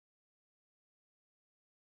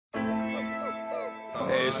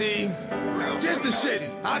Yeah, see? Just the shit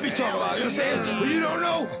I be talking about, you know what I'm saying? When you don't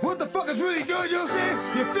know what the fuck is really good, you know what I'm saying?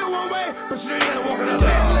 You feel one way, but you know you gotta walk in the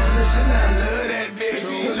lane. Listen, I love that bitch.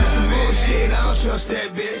 Cause it's some bullshit, I don't trust that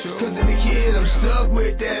bitch. Cause as a kid, I'm stuck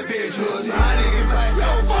with that bitch. Was my niggas like, yo,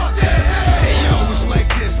 fuck that bitch. Hey, yo, it's like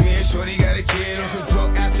this, man. Shorty got a kid on some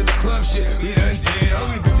drunk after the club shit. We done did. All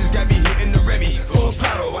these bitches got me hitting the Remy. Full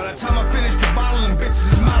throttle. By the time I finish the bottle, them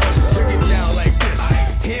bitches is models. Break it down like this.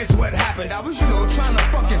 Here's what happened. I was, you know, trying to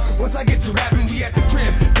fucking. Once I get to rapping, we at the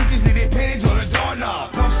crib. Bitches leave their panties on the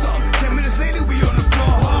doorknob. Pump something. 10 minutes later, we on the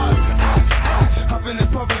floor hard. Huffing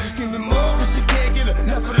and puffing, just screaming more. Cause she can't get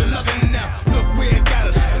enough of the loving now. Look where it got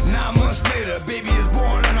us. 9 months later, baby is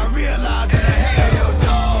born, and I realize that I hate her. Yo,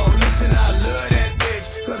 dog, listen, I love that bitch.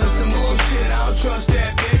 Cause of some bullshit, I don't trust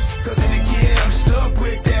that bitch. Cause of the kid, I'm stuck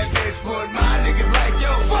with that bitch. But my niggas like,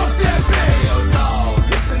 yo, fuck that bitch. Yo, dog,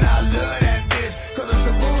 listen, I love that bitch. Cause of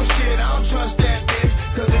some bullshit, I don't trust that bitch.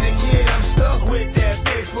 Cause of the kid, I'm stuck with that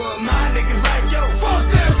bitch. But my niggas like, yo, fuck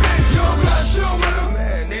that bitch. Yo, I'm not sure with them.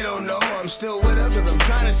 Man, they don't know I'm still with her. Cause I'm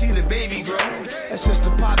trying to see the baby grow. That's just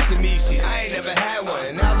the pops in me. See, I ain't never had one.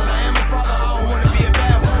 And now